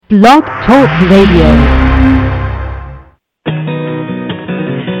Blog Talk Radio.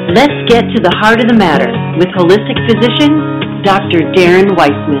 Let's get to the heart of the matter with holistic physician, Dr. Darren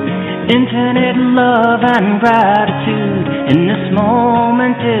Weissman. Infinite love and gratitude in this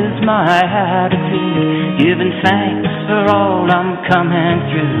moment is my attitude. Giving thanks for all I'm coming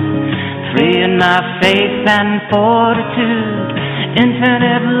through, freeing my faith and fortitude.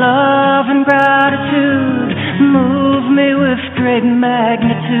 Infinite love and gratitude move me with great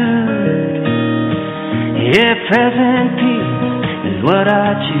magnitude. Yeah, present peace is what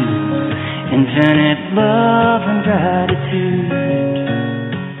I choose. Infinite love and gratitude.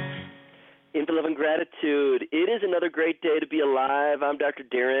 Infinite love and gratitude. It is another great day to be alive. I'm Dr.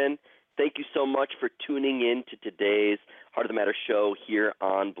 Darren. Thank you so much for tuning in to today's Heart of the Matter show here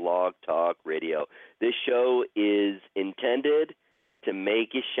on Blog Talk Radio. This show is intended to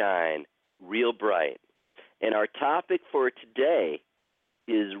make you shine real bright. And our topic for today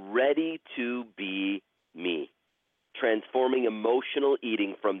is Ready to Be Me, transforming emotional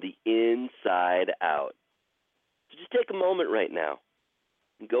eating from the inside out. So just take a moment right now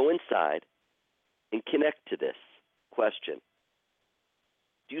and go inside and connect to this question.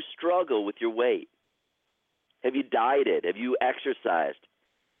 Do you struggle with your weight? Have you dieted? Have you exercised?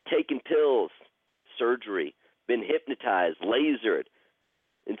 Taken pills, surgery, been hypnotized, lasered,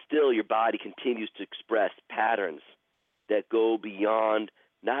 and still your body continues to express patterns that go beyond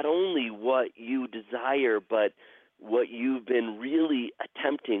not only what you desire, but what you've been really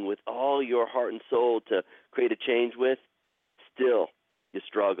attempting with all your heart and soul to create a change with? Still, you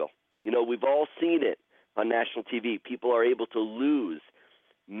struggle. You know, we've all seen it on national TV. People are able to lose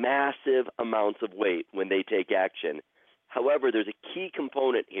massive amounts of weight when they take action. However, there's a key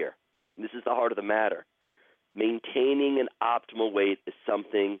component here, and this is the heart of the matter. Maintaining an optimal weight is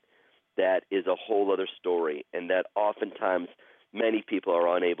something that is a whole other story, and that oftentimes many people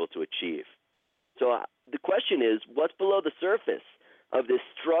are unable to achieve. So the question is, what's below the surface of this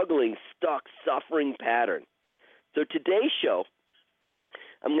struggling, stuck, suffering pattern? So today's show,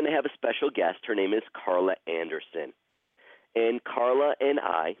 I'm going to have a special guest. Her name is Karla Anderson. And Karla and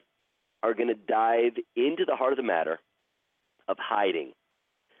I are going to dive into the heart of the matter of hiding,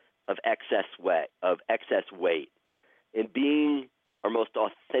 of excess weight, and being our most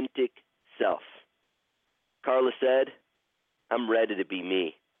authentic self. Karla said, I'm ready to be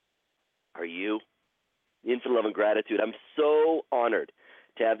me. Are you? Infinite love and gratitude. I'm so honored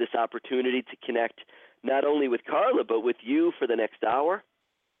to have this opportunity to connect not only with Karla, but with you for the next hour.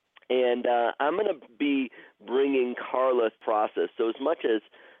 And I'm going to be bringing Karla's process. So as much as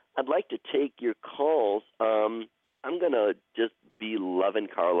I'd like to take your calls, I'm going to just be loving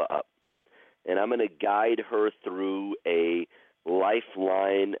Karla up. And I'm going to guide her through a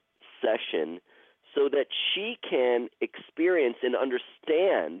lifeline session so that she can experience and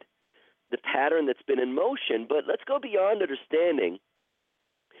understand the pattern that's been in motion. But let's go beyond understanding.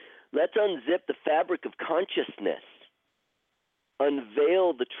 Let's unzip the fabric of consciousness,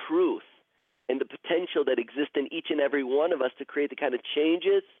 unveil the truth and the potential that exists in each and every one of us to create the kind of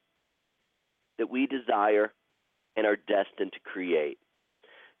changes that we desire and are destined to create.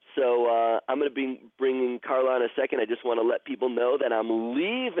 So I'm going to be bringing Karla in a second. I just want to let people know that I'm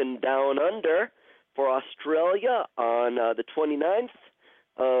leaving down under for Australia on the 29th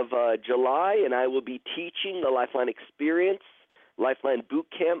of July, and I will be teaching the Lifeline Experience, Lifeline Boot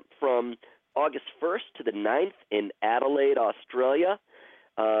Camp from August 1st to the 9th in Adelaide, Australia.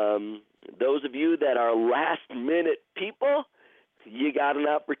 Those of you that are last-minute people, you got an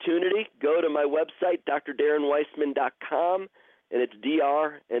opportunity. Go to my website, drdarrenweissman.com, and it's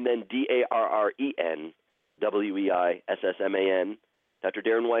DR and then DARREN, WEISSMAN,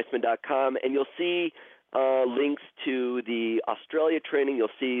 drdarrenweissman.com, and you'll see links to the Australia training. You'll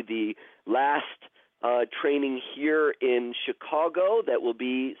see the last training here in Chicago that will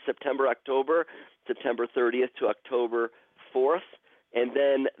be September 30th to October 4th. And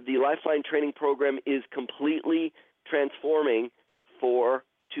then the Lifeline training program is completely transforming for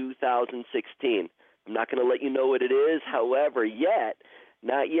 2016. I'm not going to let you know what it is, however,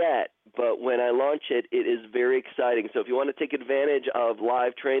 not yet, but when I launch it, it is very exciting. So if you want to take advantage of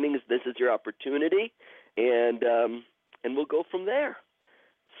live trainings, this is your opportunity, and we'll go from there.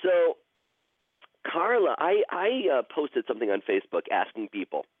 So, Karla, I posted something on Facebook asking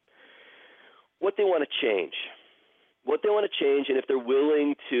people what they want to change. And if they're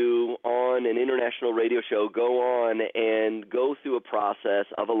willing to, on an international radio show, go on and go through a process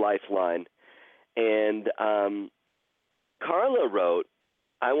of a lifeline. And Karla wrote,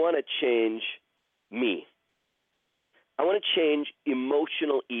 I want to change me. I want to change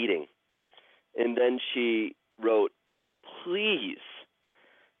emotional eating. And then she wrote, please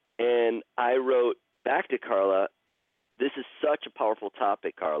And I wrote back to Karla, this is such a powerful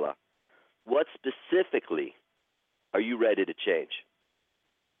topic, Karla. What specifically are you ready to change?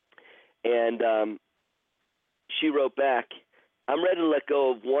 And she wrote back, I'm ready to let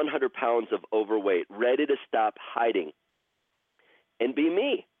go of 100 pounds of overweight, ready to stop hiding and be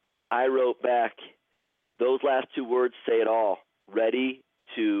me. I wrote back, those last two words say it all, ready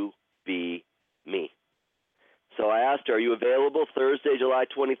to be me. So I asked her, are you available Thursday, July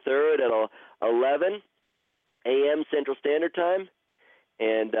 23rd at 11 a.m. Central Standard Time?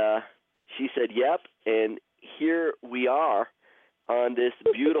 And she said, yep. And here we are on this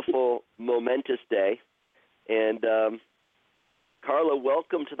beautiful, momentous day. And Karla,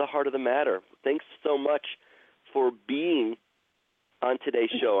 welcome to the Heart of the Matter. Thanks so much for being on today's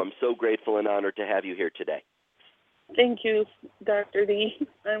show. I'm so grateful and honored to have you here today. Thank you, Dr. D.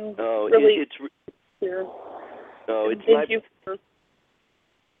 I'm really here. Thank you for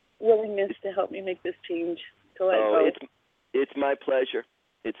willingness to help me make this change to let go. It's my pleasure.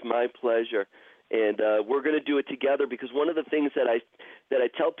 It's my pleasure. And we're going to do it together, because one of the things that I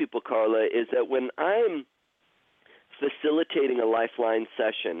tell people, Karla, is that when I'm facilitating a Lifeline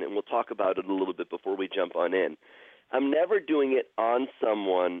session, and we'll talk about it a little bit before we jump on in, I'm never doing it on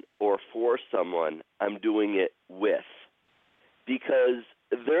someone or for someone. I'm doing it with. Because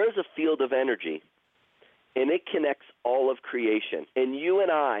there's a field of energy, and it connects all of creation. And you and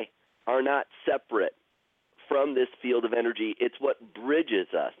I are not separate from this field of energy. It's what bridges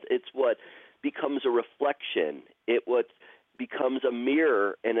us. It's what becomes a reflection. It what becomes a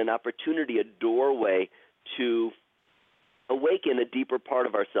mirror and an opportunity, a doorway to awaken a deeper part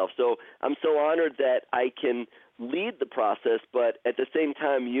of ourselves. So I'm so honored that I can lead the process, but at the same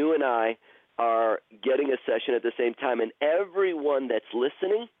time, you and I are getting a session at the same time, and everyone that's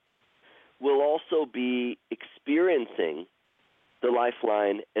listening will also be experiencing the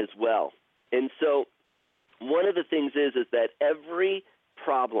Lifeline as well. And so one of the things is that every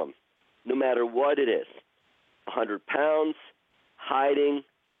problem, no matter what it is, 100 pounds, hiding,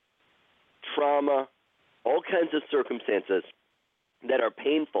 trauma, all kinds of circumstances that are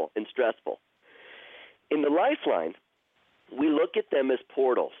painful and stressful. In the Lifeline, we look at them as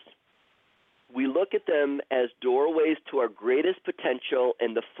portals. We look at them as doorways to our greatest potential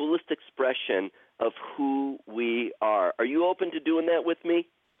and the fullest expression of who we are. Are you open to doing that with me?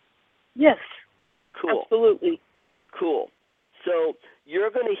 Yes. Cool. Absolutely. Cool. So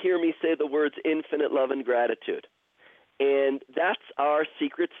you're going to hear me say the words infinite love and gratitude. And that's our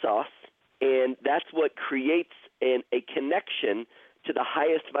secret sauce, and that's what creates a connection to the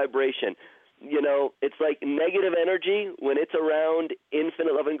highest vibration. You know, it's like negative energy, when it's around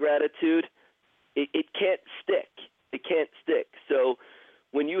infinite love and gratitude, it can't stick. It can't stick. So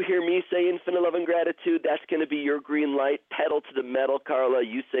when you hear me say infinite love and gratitude, that's going to be your green light. Pedal to the metal, Karla.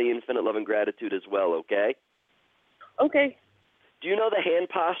 You say infinite love and gratitude as well, okay? Okay. Do you know the hand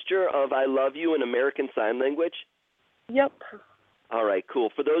posture of I love you in American Sign Language? Yep. All right, cool.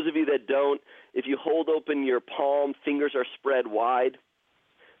 For those of you that don't, if you hold open your palm, fingers are spread wide.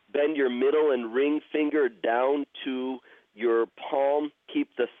 Bend your middle and ring finger down to your palm.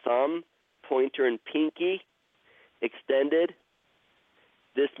 Keep the thumb, pointer, and pinky extended.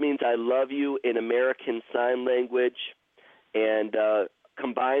 This means I love you in American Sign Language. And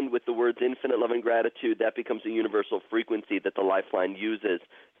combined with the words infinite love and gratitude, that becomes a universal frequency that the Lifeline uses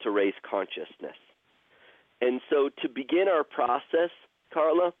to raise consciousness. And so to begin our process,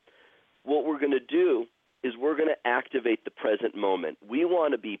 Karla, what we're going to do is we're going to activate the present moment. We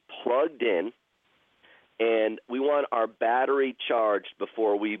want to be plugged in, and we want our battery charged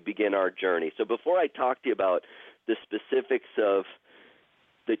before we begin our journey. So before I talk to you about the specifics of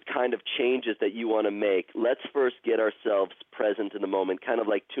the kind of changes that you want to make, let's first get ourselves present in the moment, kind of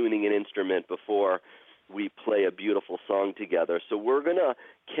like tuning an instrument before we play a beautiful song together. So we're going to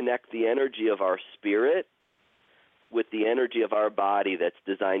connect the energy of our spirit with the energy of our body that's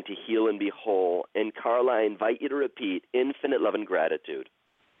designed to heal and be whole. And Karla, I invite you to repeat infinite love and gratitude.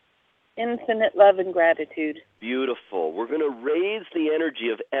 Infinite love and gratitude. Beautiful. We're going to raise the energy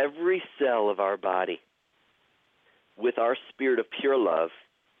of every cell of our body with our spirit of pure love.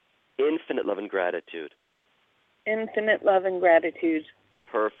 Infinite love and gratitude. Infinite love and gratitude.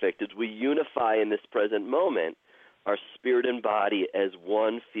 Perfect. As we unify in this present moment, our spirit and body as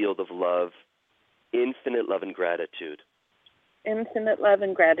one field of love. Infinite love and gratitude. Infinite love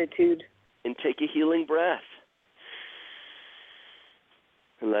and gratitude. And take a healing breath.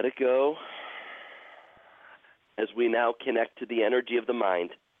 And let it go as we now connect to the energy of the mind.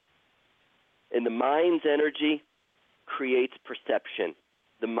 And the mind's energy creates perception.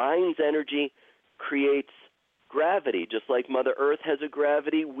 The mind's energy creates gravity. Just like Mother Earth has a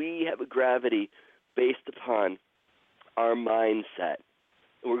gravity, we have a gravity based upon our mindset.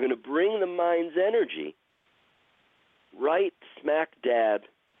 And we're going to bring the mind's energy right smack dab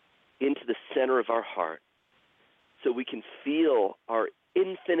into the center of our heart so we can feel our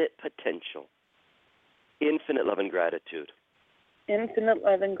infinite potential. Infinite love and gratitude. Infinite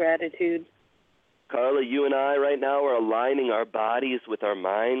love and gratitude. Karla, you and I right now are aligning our bodies with our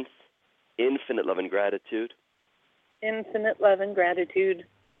minds. Infinite love and gratitude. Infinite love and gratitude.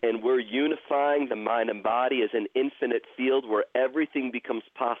 And we're unifying the mind and body as an infinite field where everything becomes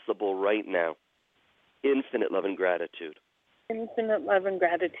possible right now. Infinite love and gratitude. Infinite love and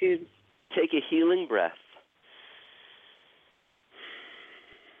gratitude. Take a healing breath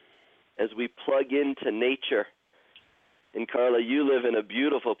as we plug into nature. And Karla, you live in a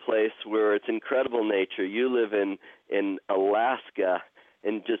beautiful place where it's incredible nature. You live in Alaska,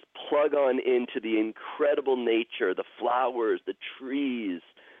 and just plug on into the incredible nature, the flowers, the trees,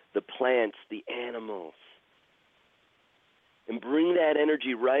 the plants, the animals. And bring that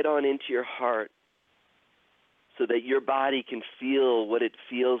energy right on into your heart so that your body can feel what it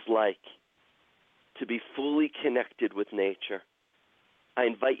feels like to be fully connected with nature. I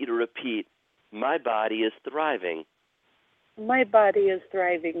invite you to repeat, my body is thriving. My body is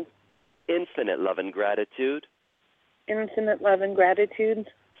thriving. Infinite love and gratitude. Infinite love and gratitude.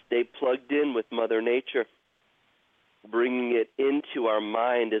 Stay plugged in with Mother Nature, bringing it into our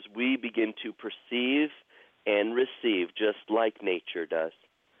mind as we begin to perceive and receive just like nature does.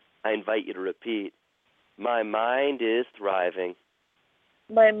 I invite you to repeat, my mind is thriving.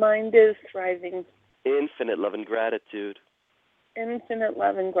 My mind is thriving. Infinite love and gratitude. Infinite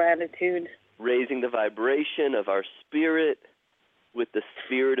love and gratitude. Raising the vibration of our spirit with the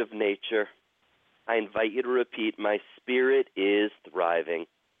spirit of nature. I invite you to repeat, my spirit is thriving.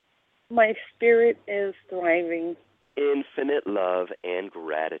 My spirit is thriving. Infinite love and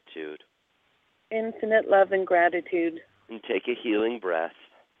gratitude. Infinite love and gratitude. And take a healing breath.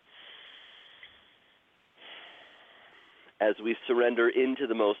 As we surrender into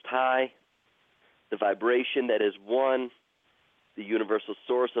the Most High, the vibration that is one, the universal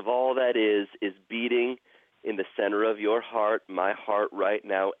source of all that is beating in the center of your heart, my heart right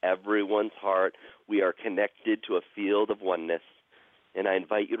now, everyone's heart. We are connected to a field of oneness. And I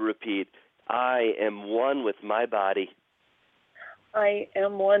invite you to repeat, I am one with my body. I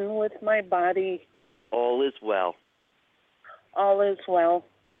am one with my body. All is well. All is well.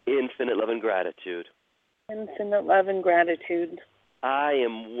 Infinite love and gratitude. Infinite love and gratitude. I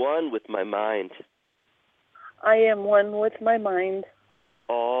am one with my mind. I am one with my mind.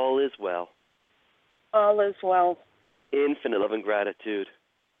 All is well. All is well. Infinite love and gratitude.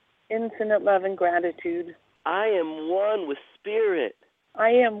 Infinite love and gratitude. I am one with spirit. I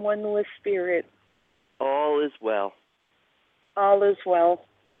am one with spirit. All is well. All is well.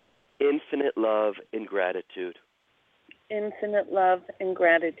 Infinite love and gratitude. Infinite love and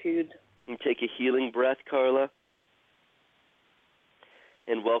gratitude. And take a healing breath, Karla.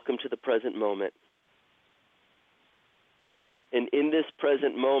 And welcome to the present moment. And in this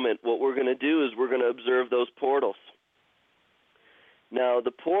present moment, what we're going to do is we're going to observe those portals. Now,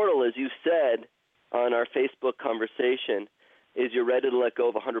 the portal, as you said on our Facebook conversation, is you're ready to let go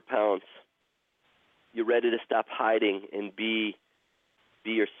of 100 pounds. You're ready to stop hiding and be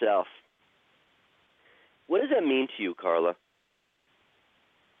yourself. What does that mean to you, Karla?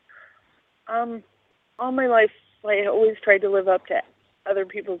 All my life, I always tried to live up to other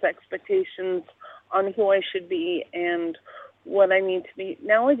people's expectations on who I should be and what I need to be.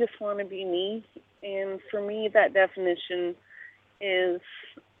 Now I just want to be me, and for me, that definition is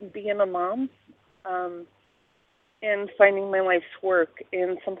being a mom and finding my life's work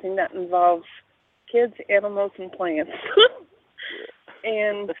in something that involves kids, animals, and plants.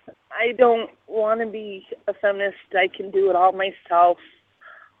 And I don't want to be a feminist. I can do it all myself.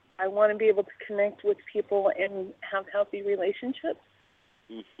 I want to be able to connect with people and have healthy relationships.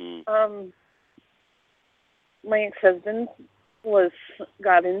 Mm-hmm. My ex-husband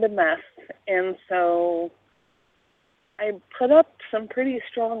got into meth, and so I put up some pretty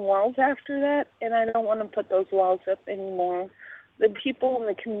strong walls after that, and I don't want to put those walls up anymore. The people in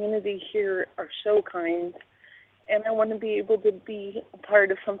the community here are so kind, and I want to be able to be a part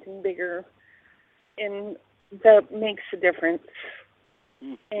of something bigger and that makes a difference.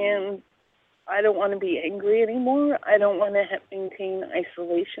 Mm-hmm. And I don't want to be angry anymore. I don't want to maintain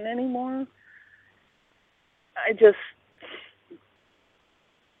isolation anymore. I just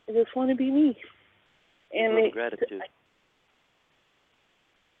want to be me. And gratitude.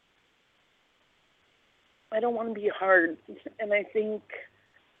 I don't want to be hard. And I think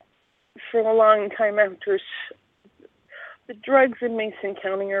for a long time after the drugs in Mason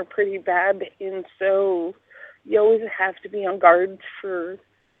County are pretty bad, and so you always have to be on guard for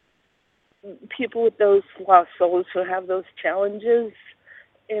people with those lost souls who have those challenges.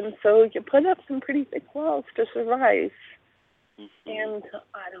 And so you put up some pretty thick walls to survive. Mm-hmm. And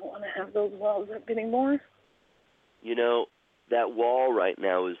I don't want to have those walls up anymore. You know, that wall right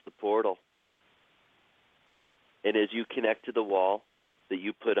now is the portal. And as you connect to the wall that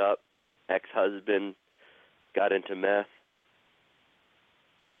you put up, ex-husband got into meth,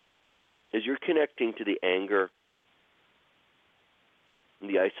 as you're connecting to the anger and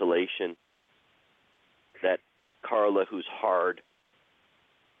the isolation, that Karla who's hard,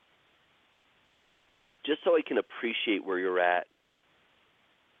 just so I can appreciate where you're at,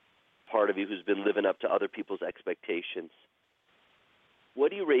 part of you who's been living up to other people's expectations.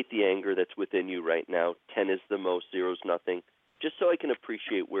 What do you rate the anger that's within you right now? 10 is the most, 0 is nothing. Just so I can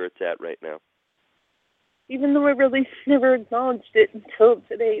appreciate where it's at right now. Even though I really never acknowledged it until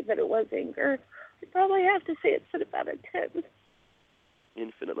today that it was anger, I probably have to say it's at about a 10.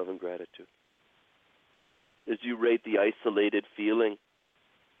 Infinite love and gratitude. As you rate the isolated feeling,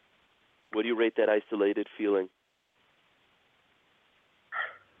 what do you rate that isolated feeling?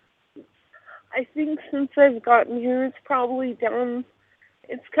 I think since I've gotten here, it's probably down.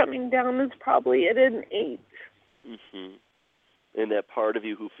 It's coming down. It's probably at an 8. Mm-hmm. And that part of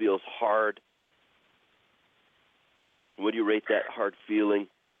you who feels hard, what do you rate that hard feeling?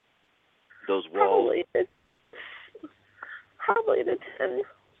 Those walls? Probably at a 10.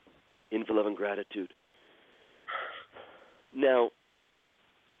 Infinite love and gratitude. Now,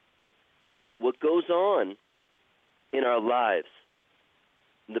 what goes on in our lives,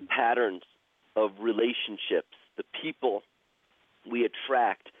 the patterns of relationships, the people we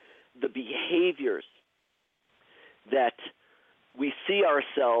attract, the behaviors that we see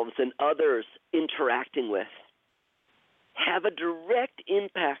ourselves and others interacting with, have a direct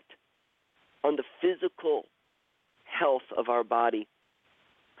impact on the physical health of our body,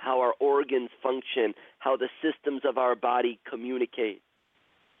 how our organs function, how the systems of our body communicate.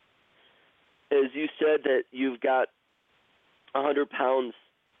 As you said that you've got 100 pounds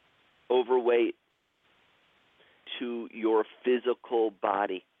overweight to your physical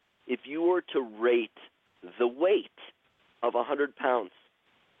body. If you were to rate the weight of 100 pounds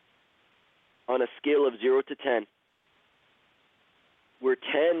on a scale of 0 to 10, where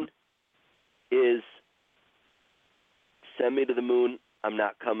 10 is send me to the moon, I'm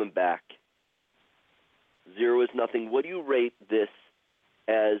not coming back. 0 is nothing. What do you rate this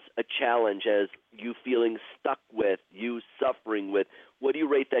as a challenge, as you feeling stuck with, you suffering with? What do you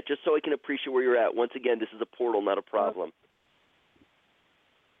rate that, just so I can appreciate where you're at? Once again, this is a portal, not a problem.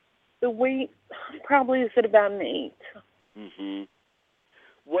 The weight probably is at about an 8. Mm-hmm.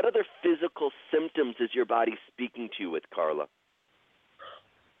 What other physical symptoms is your body speaking to you with, Karla?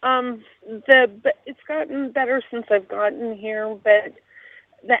 It's gotten better since I've gotten here, but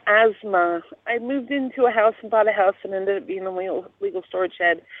the asthma. I moved into a house and bought a house and ended up being a legal storage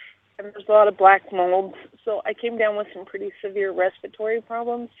shed, and there's a lot of black mold, so I came down with some pretty severe respiratory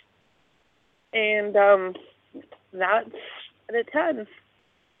problems, and that's at a 10.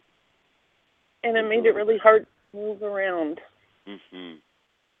 And it made it really hard to move around. Mm-hmm.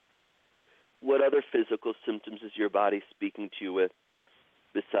 What other physical symptoms is your body speaking to you with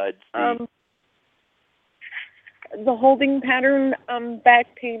besides the holding pattern,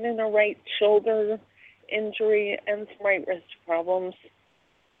 back pain in a right shoulder injury, and some right wrist problems.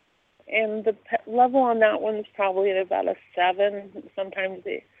 And the level on that one's probably at about a 7. Sometimes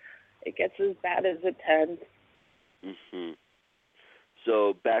it gets as bad as a 10. Mm-hmm.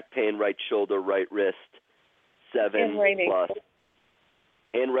 So back pain, right shoulder, right wrist, 7 and right plus. Ankle.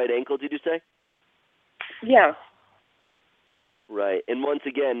 And right ankle, did you say? Yeah. Right. And once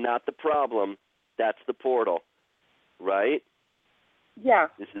again, not the problem. That's the portal. Right? Yeah.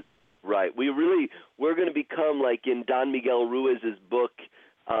 This is right. We're going to become like in Don Miguel Ruiz's book,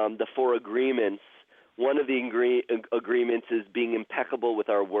 The 4 Agreements. One of the agreements is being impeccable with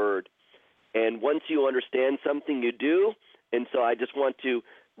our word. And once you understand something, you do. And so I just want to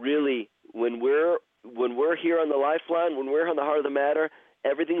really, when we're here on the lifeline, when we're on the heart of the matter,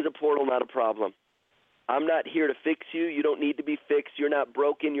 everything's a portal, not a problem. I'm not here to fix you. You don't need to be fixed. You're not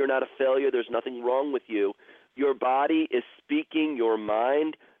broken. You're not a failure. There's nothing wrong with you. Your body is speaking. Your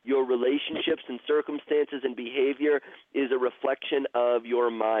mind, your relationships and circumstances and behavior is a reflection of your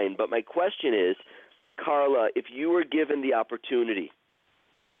mind. But my question is, Karla, if you were given the opportunity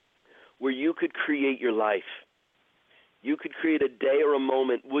where you could create your life, you could create a day or a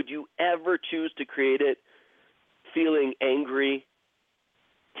moment, would you ever choose to create it feeling angry,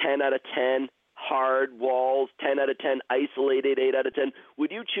 10 out of 10, hard walls, 10 out of 10, isolated, 8 out of 10.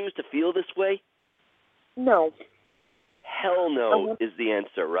 Would you choose to feel this way? No. Hell no is the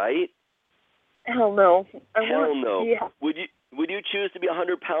answer, right? Hell no. Hell no. Would you choose to be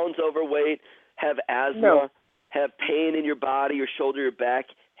 100 pounds overweight, have asthma, have pain in your body, your shoulder, your back?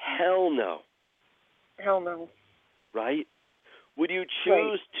 Hell no. Hell no. Right? Would you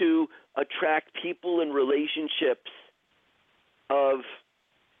choose to attract people and relationships of,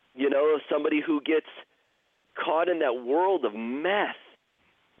 somebody who gets caught in that world of mess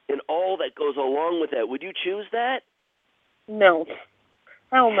and all that goes along with that? Would you choose that? No.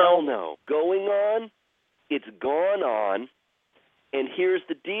 Hell no. Hell no. Going on, it's gone on, and here's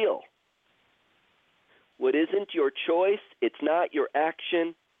the deal. What isn't your choice, it's not your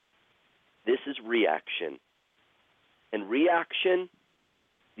action, this is reaction. And reaction,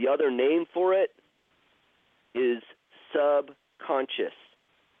 the other name for it is subconscious,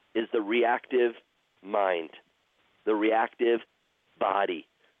 is the reactive mind, the reactive body,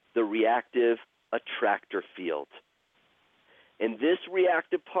 the reactive attractor field. And this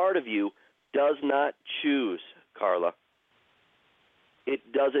reactive part of you does not choose, Karla.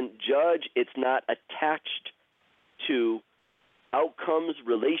 It doesn't judge. It's not attached to outcomes,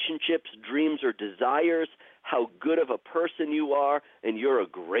 relationships, dreams, or desires, how good of a person you are, and you're a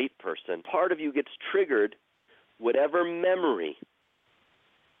great person. Part of you gets triggered, whatever memory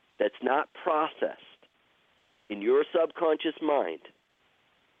that's not processed in your subconscious mind,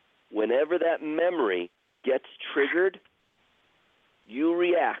 whenever that memory gets triggered, you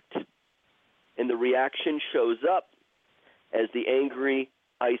react, and the reaction shows up as the angry,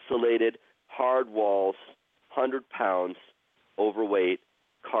 isolated, hard walls, 100 pounds, overweight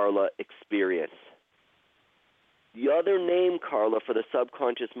Karla experience. The other name, Karla, for the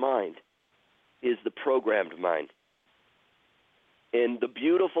subconscious mind is the programmed mind. And the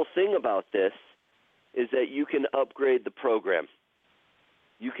beautiful thing about this is that you can upgrade the program.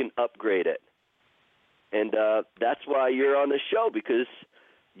 You can upgrade it. And that's why you're on the show, because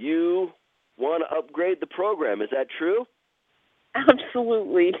you want to upgrade the program. Is that true?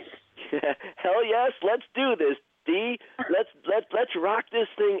 Absolutely. Hell yes, let's do this, Dee. Let's rock this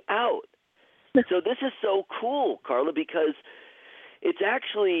thing out. So this is so cool, Karla, because it's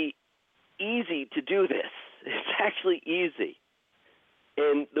actually easy to do this. It's actually easy.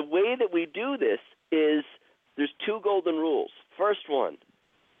 And the way that we do this is there's 2 golden rules. First one,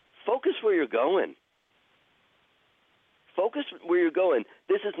 focus where you're going. Focus where you're going.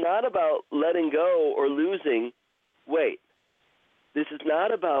 This is not about letting go or losing weight. This is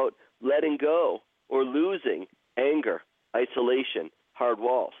not about letting go or losing anger, isolation, hard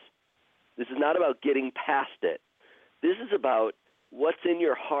walls. This is not about getting past it. This is about what's in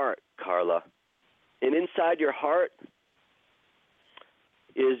your heart, Karla. And inside your heart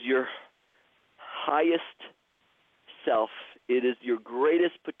is your highest self. It is your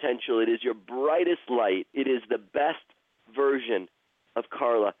greatest potential. It is your brightest light. It is the best version of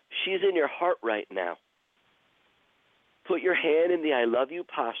Karla. She's in your heart right now. Put your hand in the I love you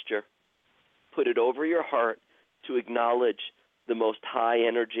posture. Put it over your heart to acknowledge the most high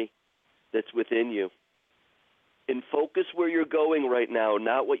energy that's within you. And focus where you're going right now,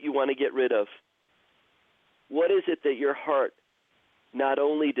 not what you want to get rid of. What is it that your heart not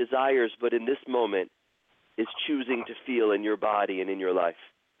only desires, but in this moment is choosing to feel in your body and in your life?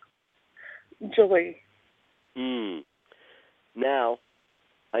 Joy. Now,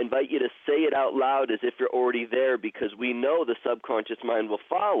 I invite you to say it out loud as if you're already there, because we know the subconscious mind will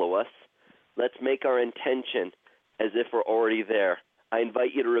follow us. Let's make our intention as if we're already there. I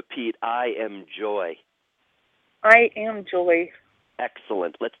invite you to repeat, I am joy. I am joy.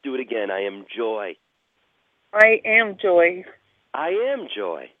 Excellent. Let's do it again. I am joy. I am joy. I am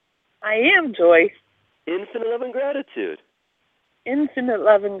joy. I am joy. Infinite love and gratitude. Infinite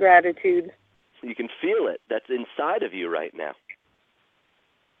love and gratitude. You can feel it. That's inside of you right now.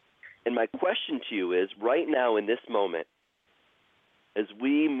 And my question to you is, right now in this moment, as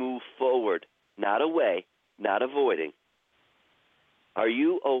we move forward, not away, not avoiding, are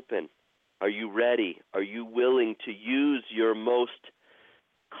you open? Are you ready? Are you willing to use your most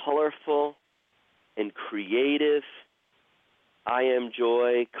colorful and creative I am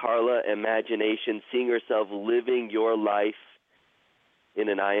joy, Karla imagination, seeing yourself living your life in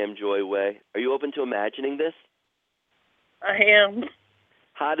an I am joy way? Are you open to imagining this? I am.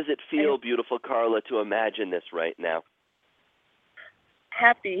 How does it feel, beautiful Karla, to imagine this right now?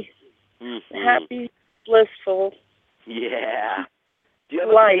 Happy. Mm-hmm. Happy, blissful. Yeah. Do you have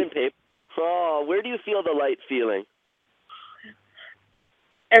light. A pen and paper? Oh, where do you feel the light feeling?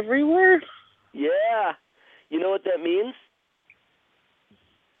 Everywhere. Yeah. You know what that means?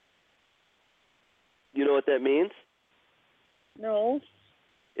 You know what that means? No.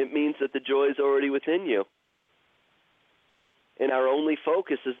 It means that the joy is already within you. And our only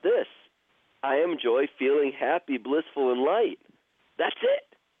focus is this. I am joy, feeling happy, blissful, and light. That's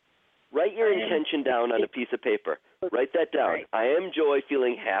it. Write your intention down on a piece of paper. Write that down. Right. I am joy,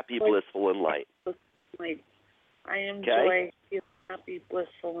 feeling happy, blissful, and light. I am joy, feeling happy,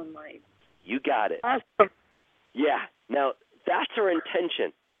 blissful, and light. You got it. Awesome. Yeah. Now, that's our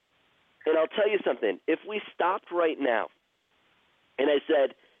intention. And I'll tell you something. If we stopped right now and I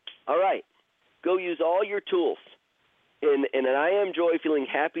said, all right, go use all your tools. And I am joy, feeling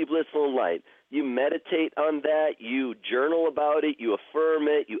happy, blissful, and light. You meditate on that. You journal about it. You affirm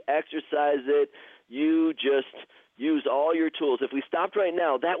it. You exercise it. You just use all your tools. If we stopped right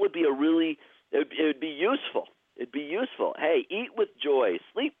now, that would be it would be useful. It'd be useful. Hey, eat with joy,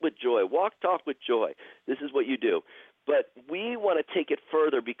 sleep with joy, walk, talk with joy. This is what you do. But we want to take it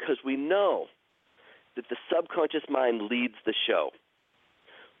further because we know that the subconscious mind leads the show.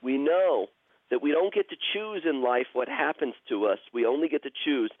 We know that we don't get to choose in life what happens to us. We only get to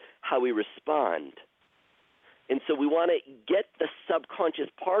choose how we respond. And so we want to get the subconscious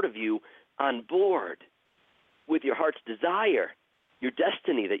part of you on board with your heart's desire, your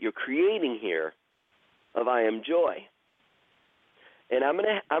destiny that you're creating here of I am joy. And I'm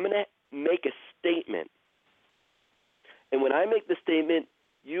gonna make a statement. And when I make the statement,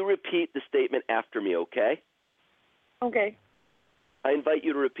 you repeat the statement after me, okay? Okay. I invite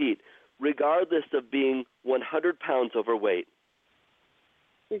you to repeat, regardless of being 100 pounds overweight.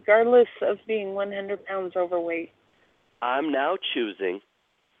 Regardless of being 100 pounds overweight. I am now choosing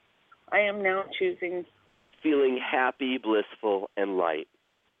feeling happy, blissful, and light.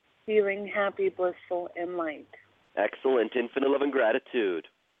 Feeling happy, blissful, and light. Excellent. Infinite love and gratitude.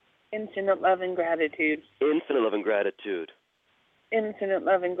 Infinite love and gratitude. Infinite love and gratitude. Infinite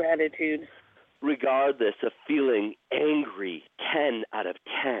love and gratitude. Regardless of feeling angry, 10 out of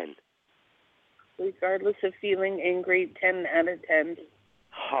 10. Regardless of feeling angry, 10 out of 10.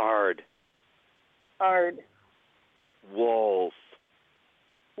 Hard. Walls.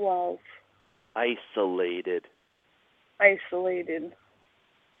 Isolated.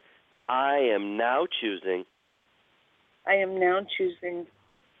 I am now choosing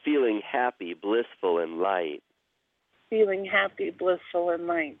feeling happy, blissful, and light. Feeling happy, blissful, and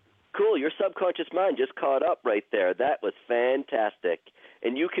light. Cool. Your subconscious mind just caught up right there. That was fantastic.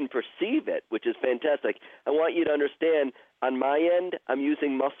 And you can perceive it, which is fantastic. I want you to understand, on my end, I'm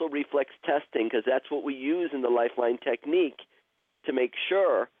using muscle reflex testing because that's what we use in the Lifeline technique to make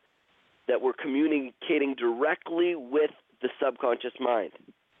sure that we're communicating directly with the subconscious mind.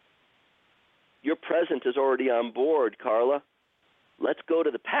 Your present is already on board, Karla. Let's go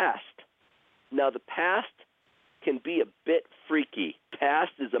to the past. Now, the past can be a bit freaky.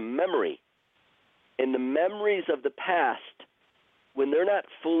 Past is a memory. And the memories of the past, when they're not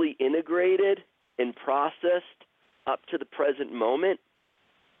fully integrated and processed up to the present moment,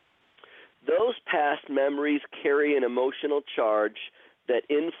 those past memories carry an emotional charge that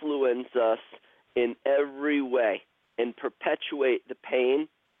influence us in every way and perpetuate the pain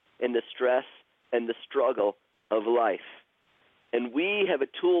and the stress and the struggle of life. And we have a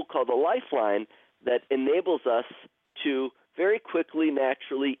tool called the Lifeline that enables us to very quickly,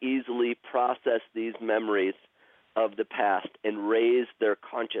 naturally, easily process these memories of the past and raise their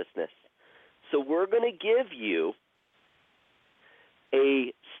consciousness. So we're going to give you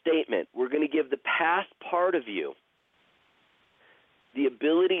a statement. We're going to give the past part of you the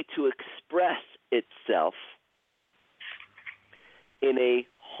ability to express itself in a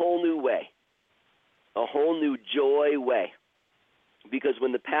whole new way, a whole new joy way. Because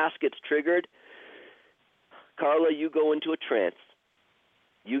when the past gets triggered, Karla, you go into a trance.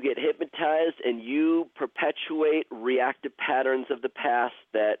 You get hypnotized and you perpetuate reactive patterns of the past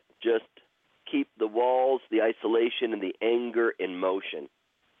that just keep the walls, the isolation, and the anger in motion.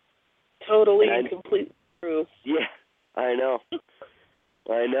 Totally and completely true. Yeah, I know.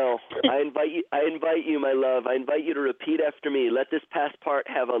 I know. I invite you, my love. I invite you to repeat after me. Let this past part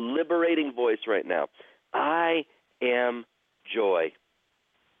have a liberating voice right now. I am joy.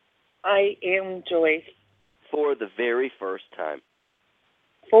 I am joy. For the very first time.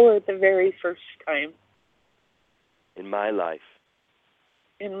 For the very first time. In my life.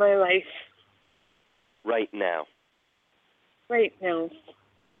 In my life. Right now. Right now.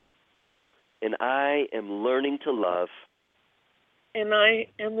 And I am learning to love. And I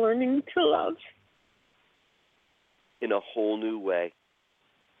am learning to love. In a whole new way.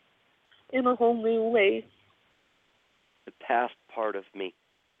 In a whole new way. The past part of me.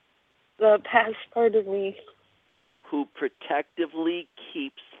 The past part of me. Who protectively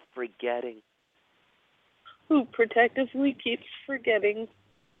keeps forgetting. who protectively keeps forgetting,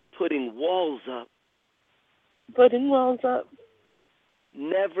 putting walls up, putting walls up,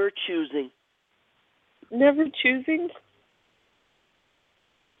 never choosing never choosing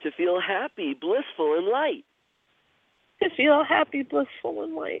to feel happy, blissful, and light. to feel happy, blissful,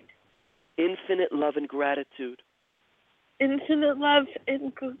 and light. Infinite love and gratitude. Infinite love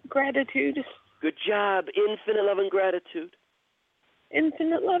and gratitude. Good job. Infinite love and gratitude.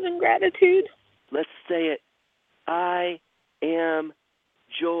 Infinite love and gratitude. Let's say it. I am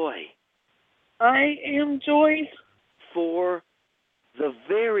joy. I am joy. For the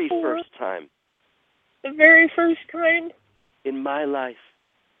very first time The very first time in my life,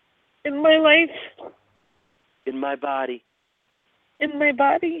 in my life, in my body, in my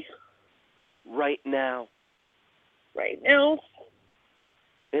body, right now. right now.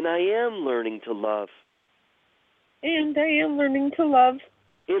 And I am learning to love And I am learning to love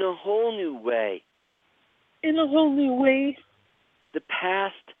in a whole new way. in a whole new way. The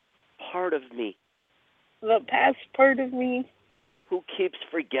past part of me The past part of me who keeps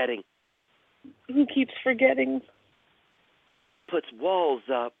forgetting, who keeps forgetting, puts walls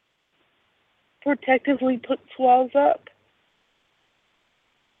up, protectively puts walls up,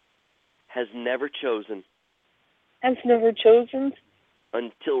 has never chosen has never chosen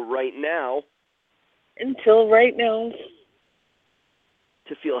until right now until right now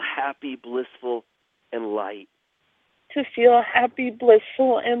to feel happy, blissful, and light. to feel happy,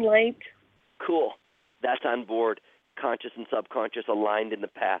 blissful, and light. Cool. That's on board. Conscious and subconscious aligned in the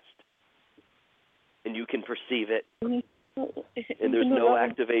past. And you can perceive it. And there's no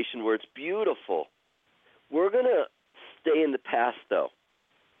activation where it's beautiful. We're going to stay in the past, though,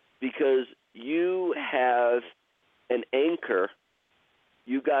 because you have an anchor.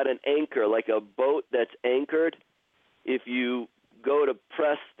 You got an anchor, like a boat that's anchored. If you go to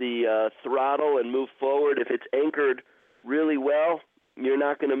press the throttle and move forward, if it's anchored really well, you're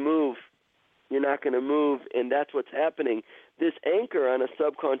not going to move. You're not going to move, and that's what's happening. This anchor on a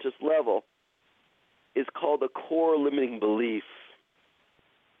subconscious level is called a core limiting belief.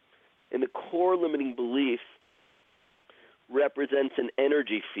 And the core limiting belief represents an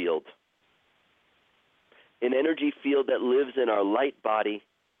energy field. An energy field that lives in our light body,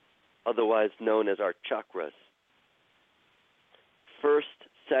 otherwise known as our chakras. First,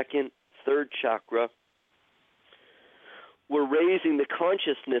 second, third chakra. We're raising the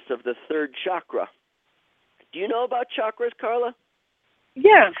consciousness of the third chakra. Do you know about chakras, Karla?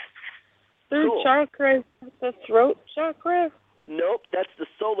 Yeah. Third Cool. chakra is the throat chakra? Nope, that's the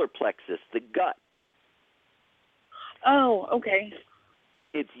solar plexus, the gut. Oh, okay.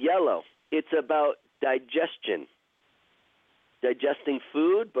 It's yellow. It's about digestion. Digesting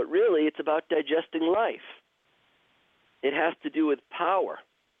food, but really it's about digesting life. It has to do with power,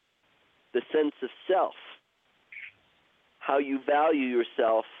 the sense of self, how you value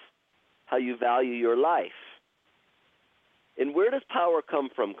yourself, how you value your life. And where does power come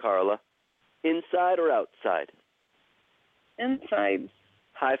from, Karla? Inside or outside? Inside.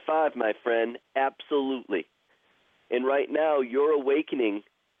 High five, my friend. Absolutely. And right now, you're awakening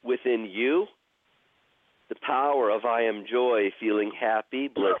within you the power of I am joy, feeling happy,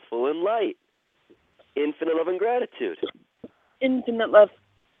 blissful, and light. Infinite love and gratitude. Infinite love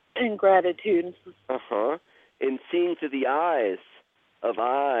and gratitude. And seeing through the eyes of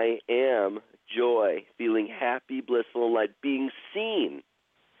I am joy, feeling happy, blissful, and light. Being seen,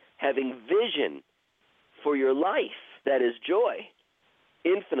 having vision for your life that is joy.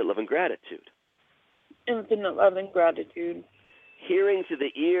 Infinite love and gratitude. Infinite love and gratitude. Hearing through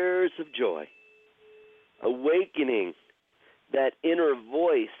the ears of joy. Awakening that inner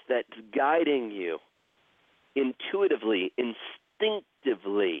voice that's guiding you intuitively,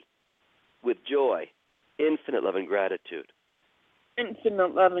 instinctively with joy. Infinite love and gratitude.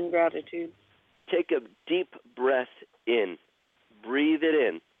 Infinite love and gratitude. Take a deep breath in. Breathe it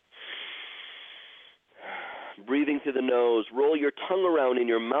in. Breathing through the nose. Roll your tongue around in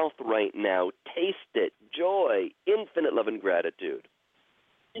your mouth right now. Taste it. Joy. Infinite love and gratitude.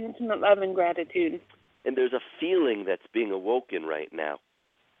 Infinite love and gratitude. And there's a feeling that's being awoken right now.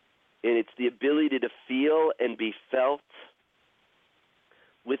 And it's the ability to feel and be felt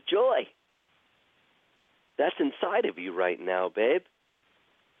with joy. That's inside of you right now, babe.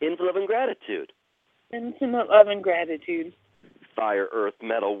 Infinite love and gratitude. Infinite love and gratitude. Fire, earth,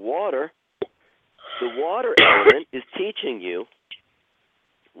 metal, water. The water element is teaching you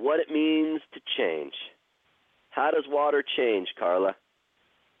what it means to change. How does water change, Karla?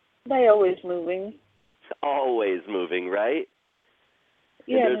 By always moving. Always moving, right?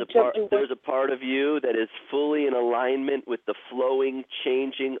 Yeah, and there's a part of you that is fully in alignment with the flowing,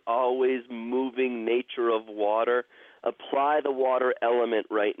 changing, always moving nature of water. Apply the water element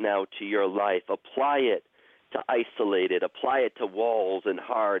right now to your life. Apply it to isolate it. Apply it to walls and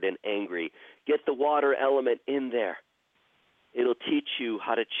hard and angry. Get the water element in there. It'll teach you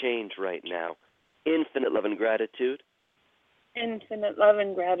how to change right now. Infinite love and gratitude. Infinite love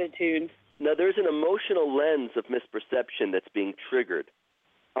and gratitude. Now, there's an emotional lens of misperception that's being triggered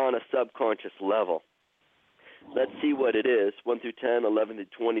on a subconscious level. Let's see what it is. 1 through 10, 11 through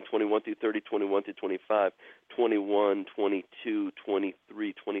 20, 21 through 30, 21 through 25, 21, 22,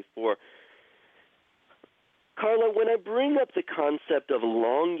 23, 24. Karla, when I bring up the concept of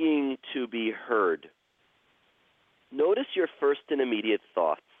longing to be heard, notice your first and immediate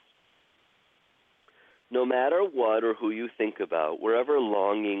thoughts. No matter what or who you think about, wherever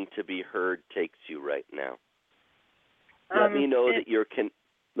longing to be heard takes you right now. Let me know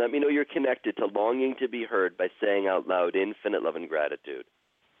you're connected to longing to be heard by saying out loud, infinite love and gratitude.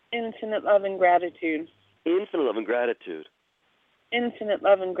 Infinite love and gratitude. Infinite love and gratitude. Infinite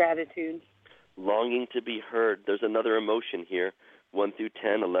love and gratitude. Longing to be heard. There's another emotion here. 1 through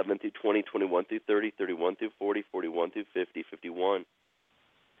 10, 11 through 20, 21 through 30, 31 through 40, 41 through 50, 51.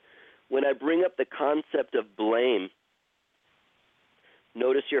 When I bring up the concept of blame,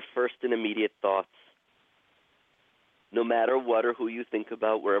 notice your first and immediate thoughts. No matter what or who you think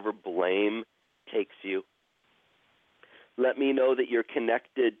about, wherever blame takes you. Let me know that you're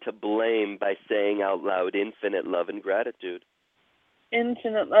connected to blame by saying out loud, infinite love and gratitude.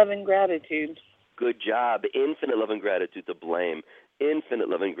 Infinite love and gratitude. Good job. Infinite love and gratitude to blame. Infinite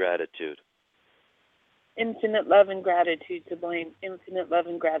love and gratitude. Infinite love and gratitude to blame. Infinite love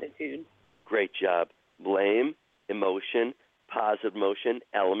and gratitude. Great job. Blame, emotion, positive emotion,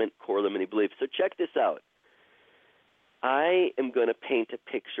 element, core limiting belief. So check this out. I am going to paint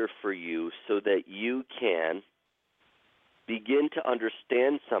a picture for you so that you can begin to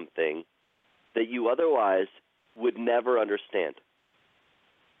understand something that you otherwise would never understand.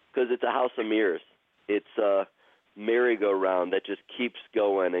 Because it's a house of mirrors. It's a merry-go-round that just keeps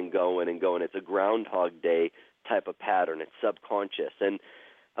going and going and going. It's a Groundhog Day type of pattern. It's subconscious. And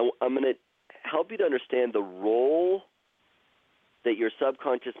I'm going to help you to understand the role that your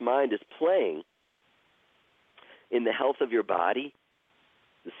subconscious mind is playing in the health of your body,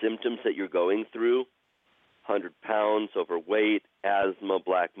 the symptoms that you're going through, 100 pounds, overweight, asthma,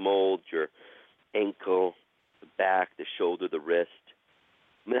 black mold, your ankle, the back, the shoulder, the wrist.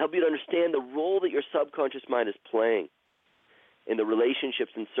 I'm going to help you to understand the role that your subconscious mind is playing in the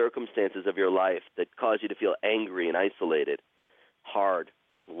relationships and circumstances of your life that cause you to feel angry and isolated, hard,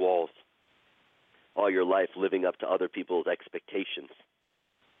 walls, all your life living up to other people's expectations.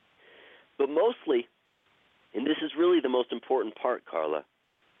 But mostly, and this is really the most important part, Karla,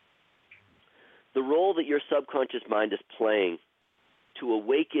 the role that your subconscious mind is playing to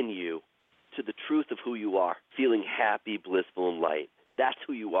awaken you to the truth of who you are, feeling happy, blissful, and light. That's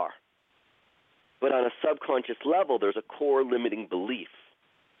who you are. But on a subconscious level, there's a core limiting belief.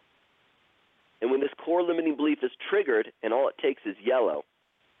 And when this core limiting belief is triggered, and all it takes is yellow,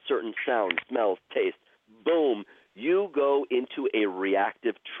 certain sounds, smells, taste, boom, you go into a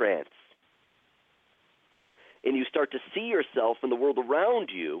reactive trance. And you start to see yourself and the world around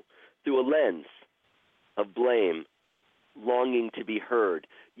you through a lens of blame, longing to be heard.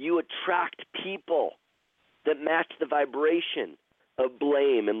 You attract people that match the vibration of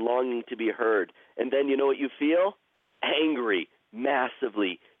blame and longing to be heard. And then you know what you feel? Angry,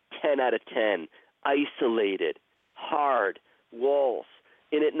 massively, 10 out of 10, isolated, hard, walls.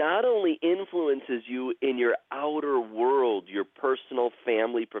 And it not only influences you in your outer world, your personal,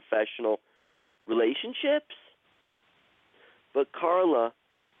 family, professional relationships, but Karla,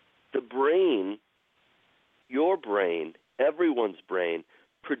 the brain, your brain, everyone's brain,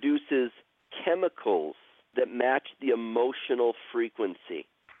 produces chemicals that match the emotional frequency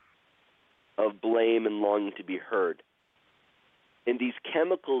of blame and longing to be heard. And these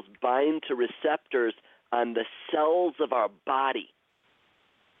chemicals bind to receptors on the cells of our body.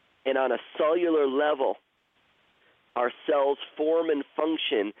 And on a cellular level, our cells form and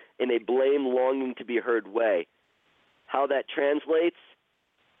function in a blame, longing to be heard way. How that translates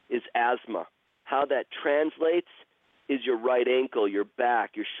is asthma. How that translates is your right ankle, your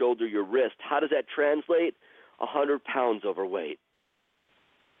back, your shoulder, your wrist. How does that translate? 100 pounds overweight.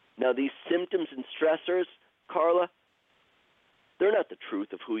 Now, these symptoms and stressors, Karla, they're not the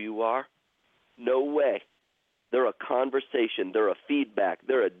truth of who you are. No way. They're a conversation. They're a feedback.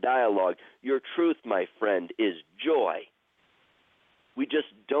 They're a dialogue. Your truth, my friend, is joy. We just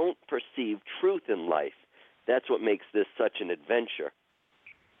don't perceive truth in life. That's what makes this such an adventure.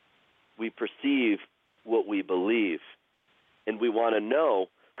 we perceive what we believe. And we want to know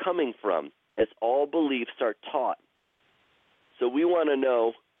coming from, as all beliefs are taught. So we want to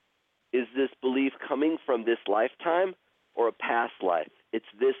know, is this belief coming from this lifetime or a past life? It's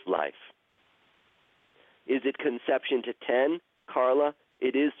this life. Is it conception to 10, Karla?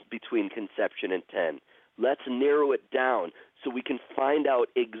 It is between conception and 10. Let's narrow it down so we can find out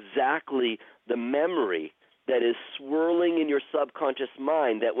exactly the memory that is swirling in your subconscious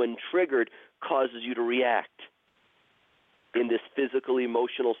mind that when triggered causes you to react in this physical,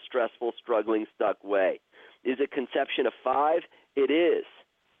 emotional, stressful, struggling, stuck way. Is it conception of 5? It is.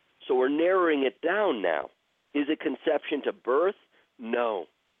 So we're narrowing it down now. Is it conception to birth? No.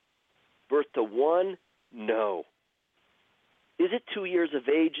 Birth to 1? No. Is it 2 years of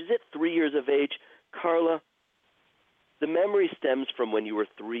age? Is it 3 years of age? Karla, the memory stems from when you were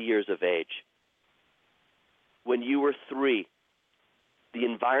 3 years of age. When you were 3, the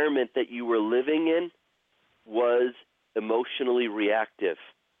environment that you were living in was emotionally reactive.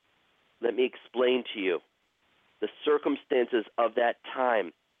 Let me explain to you. The circumstances of that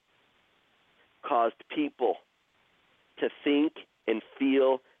time caused people to think and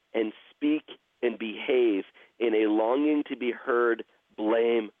feel and speak and behave in a longing to be heard,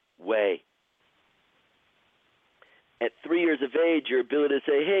 blame way. At 3 years of age, your ability to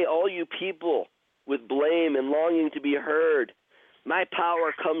say, hey, all you people with blame and longing to be heard, my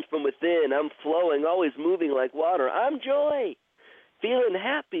power comes from within. I'm flowing, always moving like water. I'm joy, feeling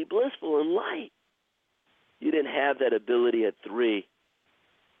happy, blissful, and light. You didn't have that ability at 3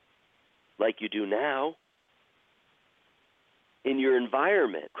 like you do now. In your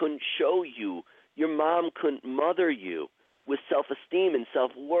environment, couldn't show you. Your mom couldn't mother you with self-esteem and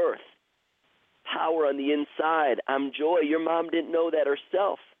self-worth. Power on the inside. I'm joy. Your mom didn't know that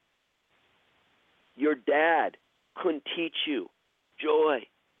herself. Your dad couldn't teach you joy,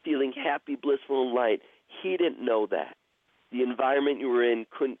 feeling happy, blissful, and light. He didn't know that. The environment you were in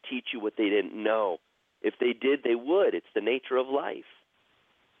couldn't teach you what they didn't know. If they did, they would. It's the nature of life.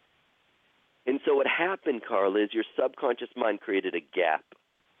 And so what happened, Karla, is your subconscious mind created a gap.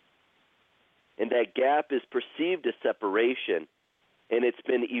 And that gap is perceived as separation. And it's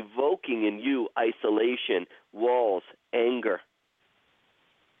been evoking in you isolation, walls, anger.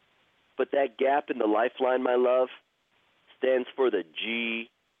 But that gap in the lifeline, my love, stands for the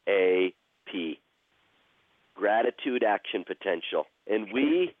GAP, Gratitude Action Potential. And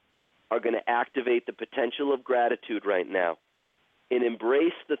we are going to activate the potential of gratitude right now and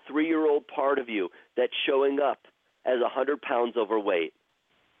embrace the 3-year-old part of you that's showing up as 100 pounds overweight,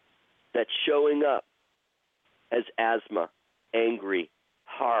 that's showing up as asthma, angry,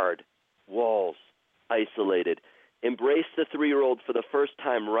 hard, walls, isolated. Embrace the 3-year-old for the first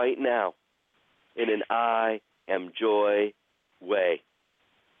time right now in an I am joy way.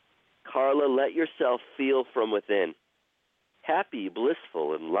 Karla, let yourself feel from within, happy,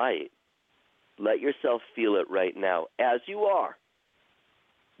 blissful, and light. Let yourself feel it right now as you are.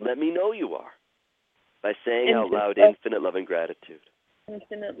 Let me know you are by saying out loud, infinite love and gratitude.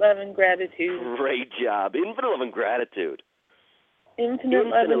 Infinite love and gratitude. Great job. Infinite love and gratitude. Infinite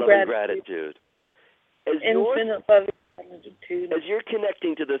love and gratitude. Infinite love and gratitude. As you're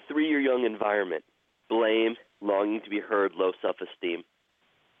connecting to the 3-year young environment, blame, longing to be heard, low self-esteem,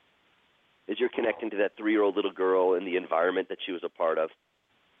 as you're connecting to that 3-year-old little girl in the environment that she was a part of,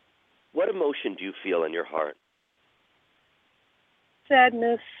 what emotion do you feel in your heart?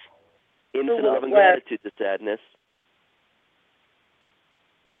 Sadness. Infinite love and gratitude to sadness.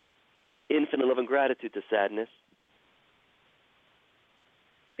 Infinite love and gratitude to sadness.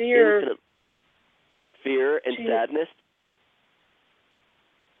 Fear. Fear and sadness.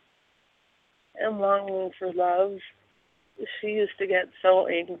 And longing for love. She used to get so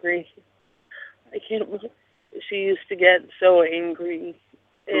angry. I can't believe she used to get so angry.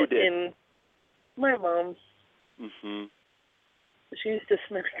 Who did? My mom. Mm-hmm. She used to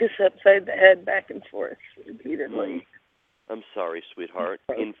smack us upside the head back and forth repeatedly. I'm sorry, sweetheart.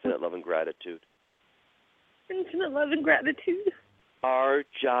 Infinite love and gratitude. Infinite love and gratitude. Our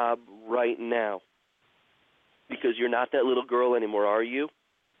job right now, because you're not that little girl anymore, are you?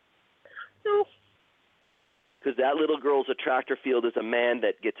 No. Because that little girl's attractor field is a man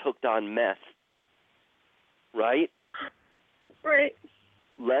that gets hooked on meth. Right? Right.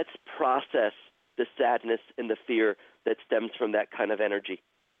 Let's process the sadness and the fear that stems from that kind of energy.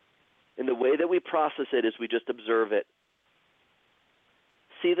 And the way that we process it is we just observe it.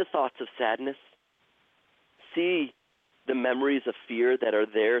 See the thoughts of sadness. See the memories of fear that are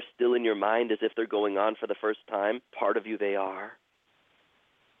there still in your mind as if they're going on for the first time. Part of you they are.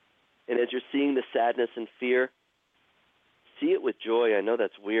 And as you're seeing the sadness and fear, See it with joy. I know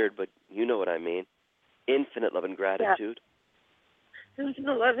that's weird, but you know what I mean. Infinite love and gratitude. Yeah.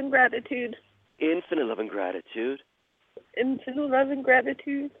 Infinite love and gratitude. Infinite love and gratitude. Infinite love and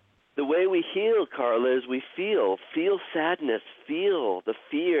gratitude. The way we heal, Karla, is we feel sadness, feel the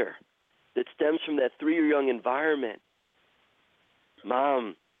fear that stems from that 3-year young environment.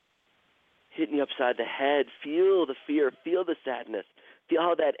 Mom hitting you upside the head. Feel the fear, feel the sadness. Feel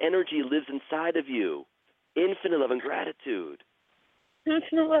how that energy lives inside of you. Infinite love and gratitude.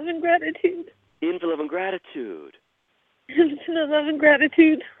 Infinite love and gratitude. Infinite love and gratitude. Infinite love and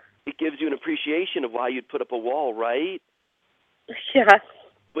gratitude. It gives you an appreciation of why you'd put up a wall, right? Yeah.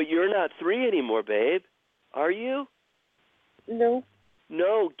 But you're not 3 anymore, babe. Are you? No.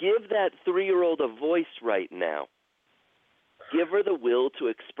 No, give that 3-year-old a voice right now. Give her the will to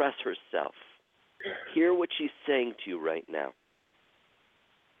express herself. Hear what she's saying to you right now.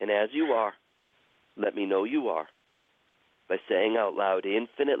 And as you are, let me know you are by saying out loud,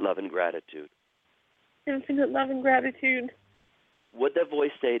 infinite love and gratitude. Infinite love and gratitude. What'd that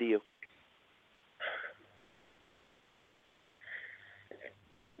voice say to you?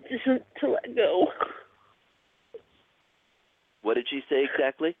 Just to let go. What did she say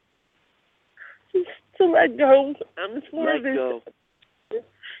exactly? Just to let go. It's more Let of this. go.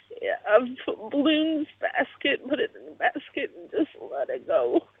 Yeah, of balloons basket, put it in the basket and just let it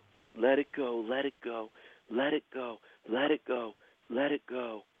go. Let it go, let it go, let it go, let it go, let it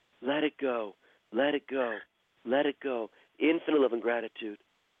go, let it go, let it go, let it go. Infinite love and gratitude.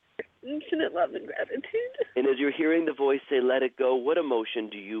 Infinite love and gratitude. And as you're hearing the voice say, let it go, what emotion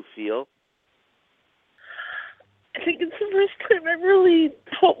do you feel? I think it's the first time I've really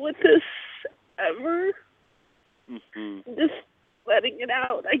dealt with this ever. Mm-hmm. Just letting it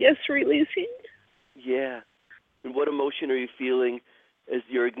out, I guess, releasing. Yeah. And what emotion are you feeling as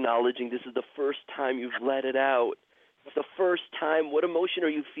you're acknowledging this is the first time you've let it out? It's the first time. What emotion are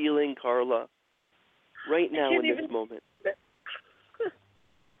you feeling, Karla, right now in this moment?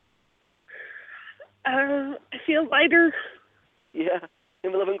 I feel lighter. Yeah.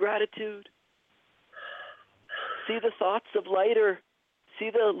 In love and gratitude. See the thoughts of lighter. See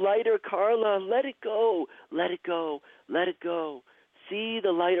the lighter, Karla. Let it go. Let it go. Let it go. See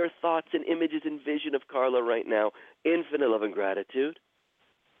the lighter thoughts and images and vision of Karla right now. Infinite love and gratitude.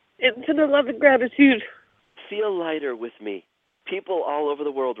 Infinite love and gratitude. Feel lighter with me. People all over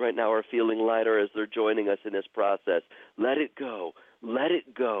the world right now are feeling lighter as they're joining us in this process. Let it go. Let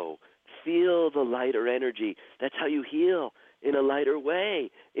it go. Feel the lighter energy. That's how you heal, in a lighter way.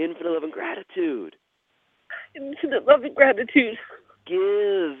 Infinite love and gratitude. Infinite love and gratitude.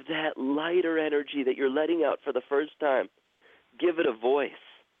 Give that lighter energy that you're letting out for the first time. Give it a voice.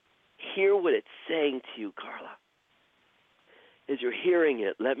 Hear what it's saying to you, Karla. As you're hearing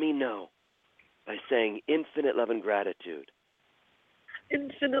it, let me know by saying infinite love and gratitude.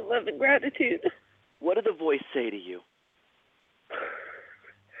 Infinite love and gratitude. What did the voice say to you?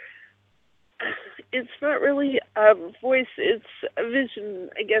 It's not really a voice, it's a vision,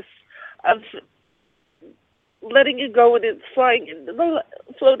 I guess, of letting it go and it's floating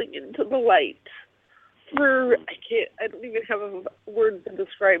into the light. I don't even have a word to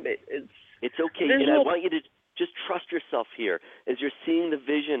describe it. It's okay, and I want you to just trust yourself here. As you're seeing the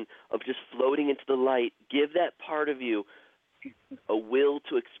vision of just floating into the light, give that part of you a will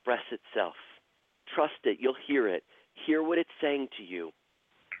to express itself. Trust it. You'll hear it. Hear what it's saying to you.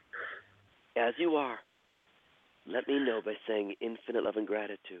 As you are, let me know by saying infinite love and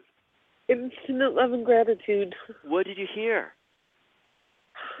gratitude. Infinite love and gratitude. What did you hear?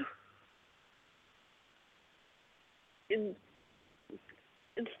 It's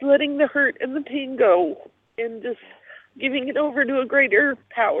letting the hurt and the pain go and just giving it over to a greater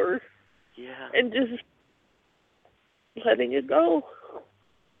power. Yeah. And just letting it go.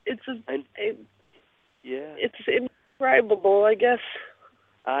 It's indescribable, I guess.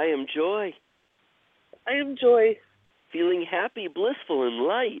 I am joy. I am joy. Feeling happy, blissful, and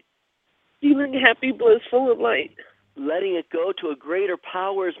light. Feeling happy, blissful, and light. Letting it go to a greater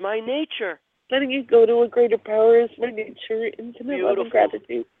power is my nature. Letting it go to a greater power is my nature. Infinite love and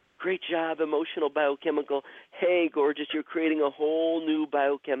gratitude. Great job, emotional biochemical. Hey, gorgeous, you're creating a whole new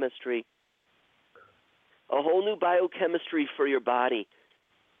biochemistry. A whole new biochemistry for your body.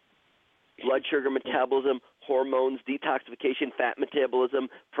 Blood sugar metabolism, hormones, detoxification, fat metabolism,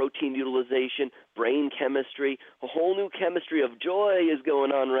 protein utilization, brain chemistry. A whole new chemistry of joy is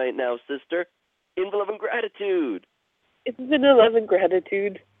going on right now, sister. Infinite love and gratitude. Infinite love and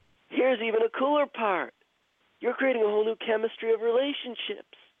gratitude. Here's even a cooler part. You're creating a whole new chemistry of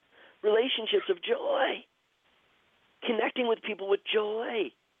relationships. Relationships of joy. Connecting with people with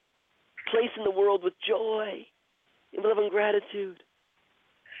joy. Placing the world with joy. Infinite love and gratitude.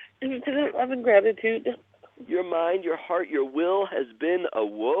 Infinite love and gratitude. Your mind, your heart, your will has been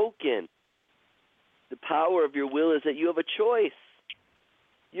awoken. The power of your will is that you have a choice.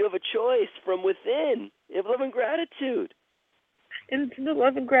 You have a choice from within. Infinite love and gratitude. Infinite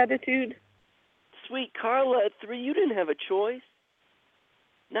love and gratitude. Sweet Karla, at 3, you didn't have a choice.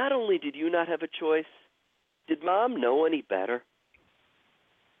 Not only did you not have a choice, did Mom know any better?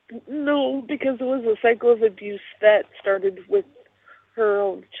 No, because it was a cycle of abuse that started with her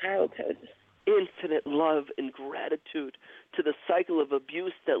own childhood. Infinite love and gratitude to the cycle of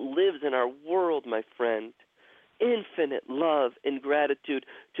abuse that lives in our world, my friend. Infinite love and gratitude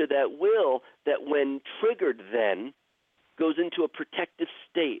to that will that, when triggered then, goes into a protective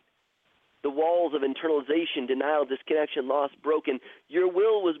state. The walls of internalization, denial, disconnection, loss, broken. Your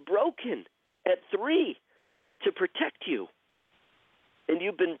will was broken at 3 to protect you. And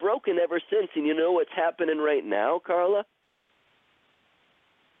you've been broken ever since. And you know what's happening right now, Karla?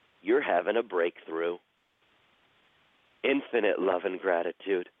 You're having a breakthrough. Infinite love and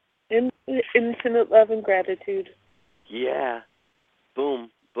gratitude. Infinite love and gratitude. Yeah.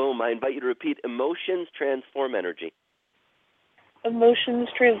 Boom, boom. I invite you to repeat, emotions transform energy. Emotions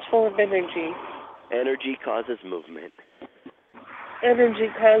transform energy. Energy causes movement. Energy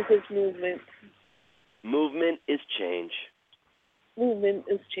causes movement. Movement is change. Movement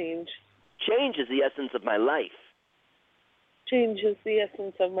is change. Change is the essence of my life. Change is the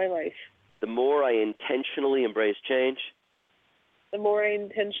essence of my life. The more I intentionally embrace change, the more I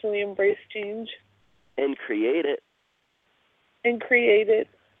intentionally embrace change and create it,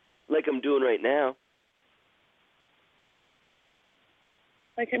 like I'm doing right now,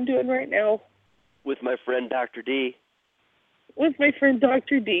 with my friend Dr. D,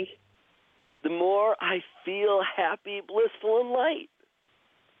 the more I feel happy, blissful, and light.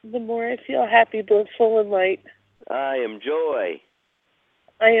 The more I feel happy, blissful, and light. I am joy.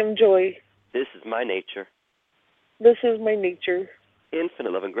 This is my nature.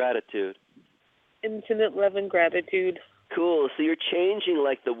 Infinite love and gratitude. Infinite love and gratitude. Cool. So you're changing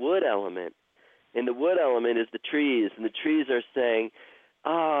like the wood element. And the wood element is the trees. And the trees are saying,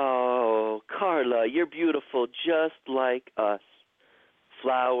 oh, Karla, you're beautiful just like us.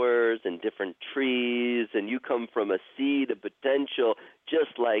 Flowers and different trees, and you come from a seed of potential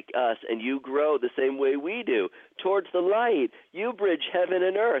just like us, and you grow the same way we do, towards the light. You bridge heaven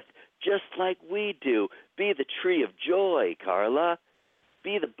and earth just like we do. Be the tree of joy, Karla.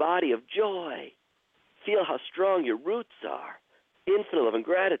 Be the body of joy. Feel how strong your roots are. Infinite love and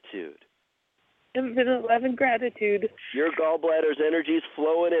gratitude. Infinite love and gratitude. Your gallbladder's energy is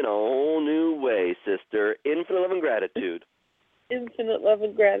flowing in a whole new way, sister. Infinite love and gratitude. Infinite love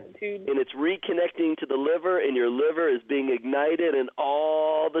and gratitude. And it's reconnecting to the liver, and your liver is being ignited, and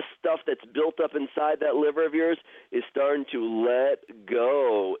all the stuff that's built up inside that liver of yours is starting to let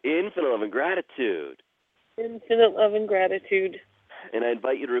go. Infinite love and gratitude. Infinite love and gratitude. And I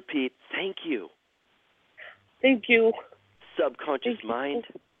invite you to repeat, thank you. Thank you. Subconscious mind.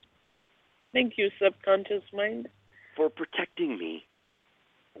 Thank you, subconscious mind. For protecting me.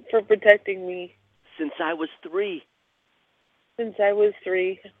 Since I was 3.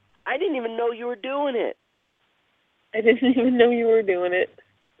 I didn't even know you were doing it.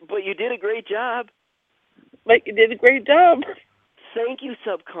 But you did a great job. Thank you,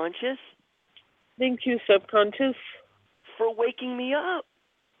 subconscious. For waking me up.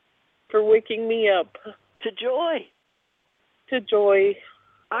 To joy.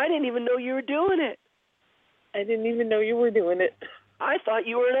 I didn't even know you were doing it. I thought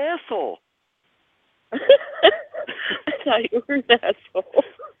you were an asshole. I thought you were an asshole.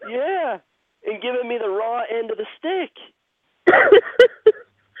 Yeah, and giving me the raw end of the stick.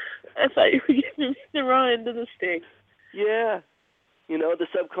 I thought you were giving me the raw end of the stick. Yeah. You know, the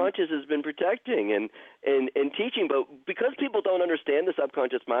subconscious has been protecting and teaching, but because people don't understand the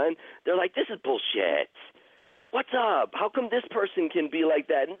subconscious mind, they're like, this is bullshit. What's up? How come this person can be like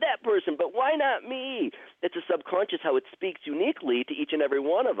that and that person, but why not me? It's a subconscious how it speaks uniquely to each and every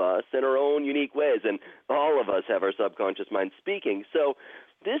one of us in our own unique ways, and all of us have our subconscious mind speaking. So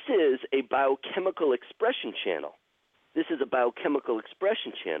this is a biochemical expression channel.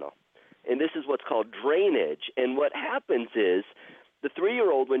 And this is what's called drainage. And what happens is the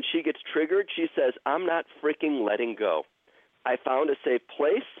 3-year-old, when she gets triggered, she says, I'm not freaking letting go. I found a safe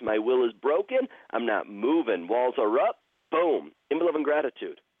place. My will is broken. I'm not moving. Walls are up. Boom. Infinite love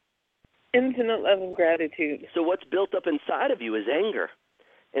and gratitude. So what's built up inside of you is anger.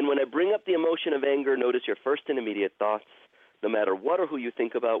 And when I bring up the emotion of anger, notice your first and immediate thoughts. No matter what or who you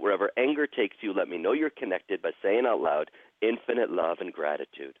think about, wherever anger takes you, let me know you're connected by saying out loud, infinite love and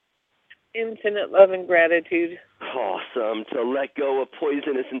gratitude. Infinite love and gratitude. Awesome. To let go of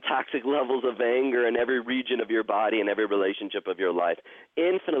poisonous and toxic levels of anger in every region of your body and every relationship of your life.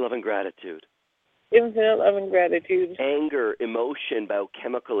 Infinite love and gratitude. Infinite love and gratitude. Anger, emotion,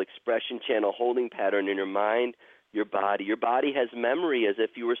 biochemical expression channel, holding pattern in your mind, your body. Your body has memory as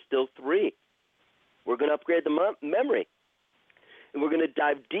if you were still 3. We're going to upgrade the memory. And we're going to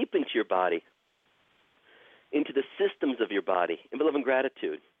dive deep into your body, into the systems of your body. Infinite love and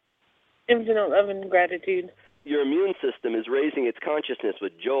gratitude. Infinite love and gratitude. Your immune system is raising its consciousness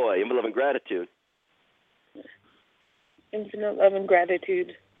with joy. Infinite love and gratitude. Infinite love and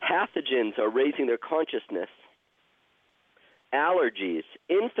gratitude. Pathogens are raising their consciousness. Allergies,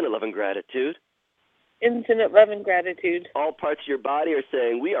 infinite love and gratitude. Infinite love and gratitude. All parts of your body are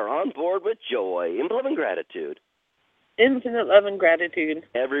saying, we are on board with joy. Infinite love and gratitude. Infinite love and gratitude.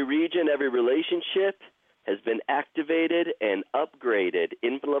 Every region, every relationship has been activated and upgraded.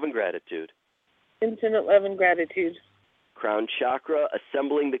 Infinite love and gratitude. Infinite love and gratitude. Crown chakra,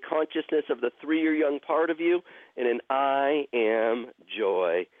 assembling the consciousness of the 3-year young part of you in an I am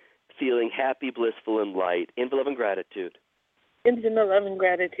joy, feeling happy, blissful, and light. Infinite love and gratitude. Infinite love and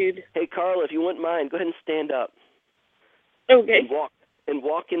gratitude. Hey, Karla, if you wouldn't mind, go ahead and stand up. Okay. And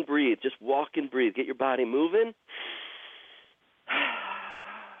walk and breathe. Just walk and breathe. Get your body moving.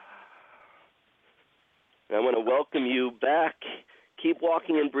 And I want to welcome you back. Keep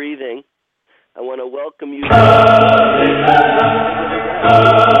walking and breathing. I want to welcome you.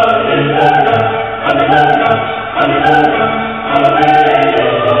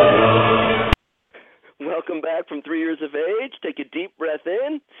 Welcome back from 3 years of age. Take a deep breath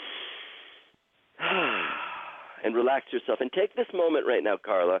in and relax yourself. And take this moment right now,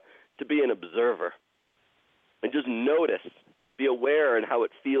 Karla, to be an observer and just notice, be aware and how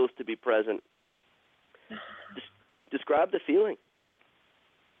it feels to be present. Just describe the feeling.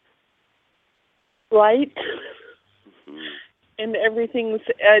 Light. And everything's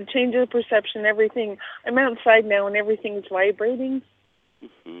change of perception, everything. I'm outside now and everything's vibrating.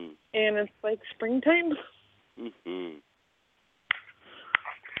 And it's like springtime.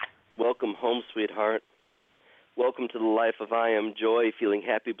 Welcome home, sweetheart. Welcome to the life of I am joy, feeling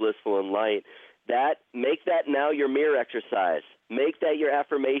happy, blissful, and light. Make that now your mirror exercise. Make that your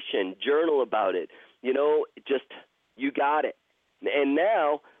affirmation. Journal about it. You got it. And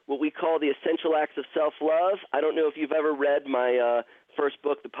now, what we call the essential acts of self-love. I don't know if you've ever read my first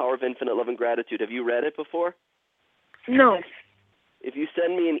book, The Power of Infinite Love and Gratitude. Have you read it before? No. If you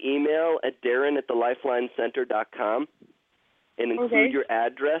send me an email at darren@thelifelineCenter.com and include your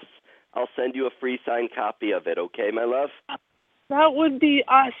address, I'll send you a free signed copy of it, okay, my love? That would be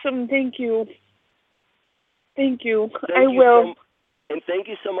awesome. Thank you. I will. And thank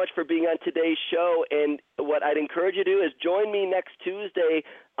you so much for being on today's show. And what I'd encourage you to do is join me next Tuesday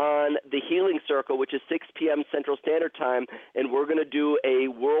on the Healing Circle, which is 6 p.m. Central Standard Time, and we're going to do a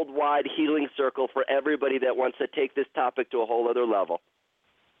worldwide healing circle for everybody that wants to take this topic to a whole other level.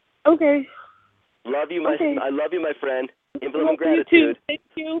 Okay. Love you, I love you, my friend. Infinite love gratitude. You too. Thank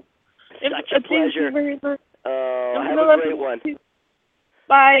you. Such a pleasure. Thank you very much. Have a great one.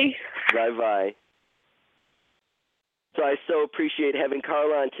 Bye. Bye-bye. So I so appreciate having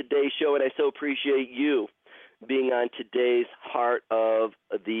Karla on today's show, and I so appreciate you being on today's Heart of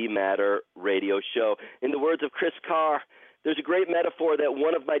the Matter radio show. In the words of Chris Carr, there's a great metaphor that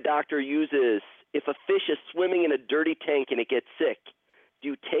one of my doctors uses. If a fish is swimming in a dirty tank and it gets sick, do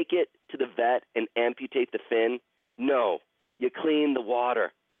you take it to the vet and amputate the fin? No, you clean the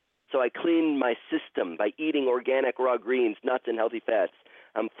water. So I clean my system by eating organic raw greens, nuts, and healthy fats.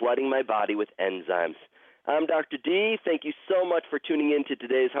 I'm flooding my body with enzymes. I'm Dr. D. Thank you so much for tuning in to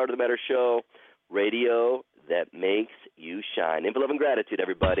today's Heart of the Matter show, radio that makes you shine. In love and gratitude,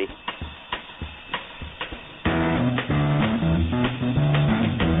 everybody.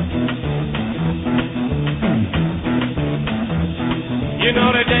 You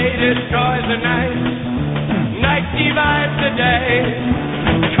know the day destroys the night, night divides the day.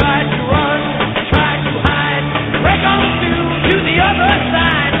 Try to run, try to hide, break on through to the other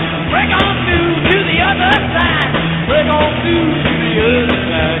side, break on through to the other side, break on through to the other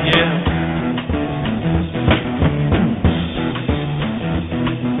side, yeah.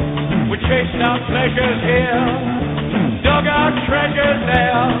 We chased our pleasures here, dug our treasures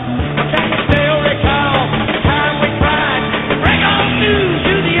there.